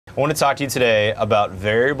I want to talk to you today about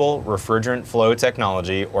Variable Refrigerant Flow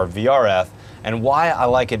Technology, or VRF, and why I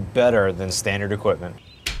like it better than standard equipment.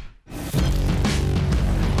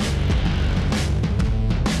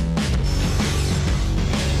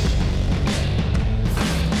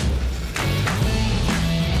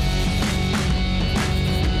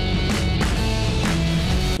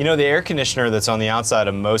 You know, the air conditioner that's on the outside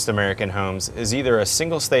of most American homes is either a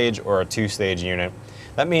single stage or a two-stage unit.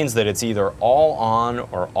 That means that it's either all on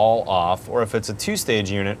or all off, or if it's a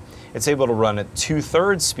two-stage unit, it's able to run at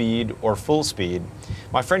 2/3 speed or full speed.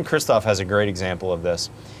 My friend Christoph has a great example of this.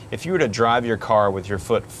 If you were to drive your car with your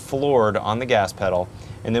foot floored on the gas pedal,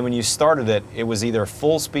 and then when you started it, it was either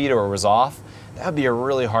full speed or it was off, that would be a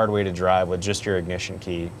really hard way to drive with just your ignition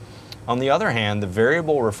key. On the other hand, the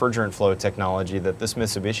variable refrigerant flow technology that this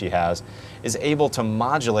Mitsubishi has is able to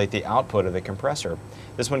modulate the output of the compressor.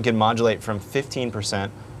 This one can modulate from 15%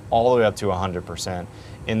 all the way up to 100%.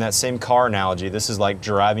 In that same car analogy, this is like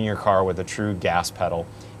driving your car with a true gas pedal.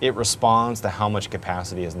 It responds to how much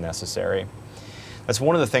capacity is necessary. That's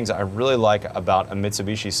one of the things I really like about a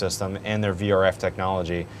Mitsubishi system and their VRF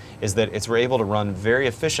technology, is that it's able to run very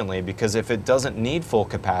efficiently, because if it doesn't need full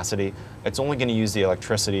capacity, it's only going to use the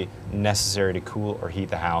electricity necessary to cool or heat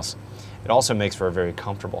the house. It also makes for a very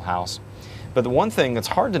comfortable house. But the one thing that's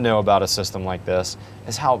hard to know about a system like this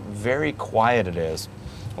is how very quiet it is.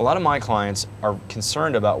 A lot of my clients are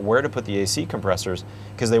concerned about where to put the AC compressors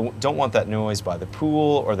because they don't want that noise by the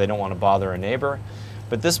pool, or they don't want to bother a neighbor.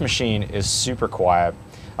 But this machine is super quiet.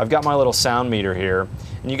 I've got my little sound meter here,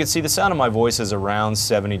 and you can see the sound of my voice is around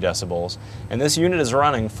 70 decibels. And this unit is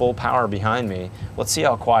running full power behind me. Let's see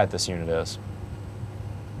how quiet this unit is.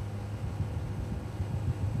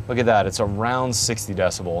 Look at that, it's around 60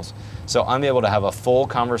 decibels. So I'm able to have a full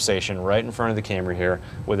conversation right in front of the camera here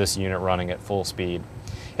with this unit running at full speed.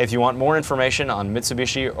 If you want more information on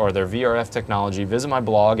Mitsubishi or their VRF technology, visit my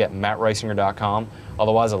blog at mattreisinger.com.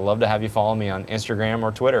 Otherwise, I'd love to have you follow me on Instagram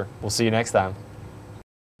or Twitter. We'll see you next time.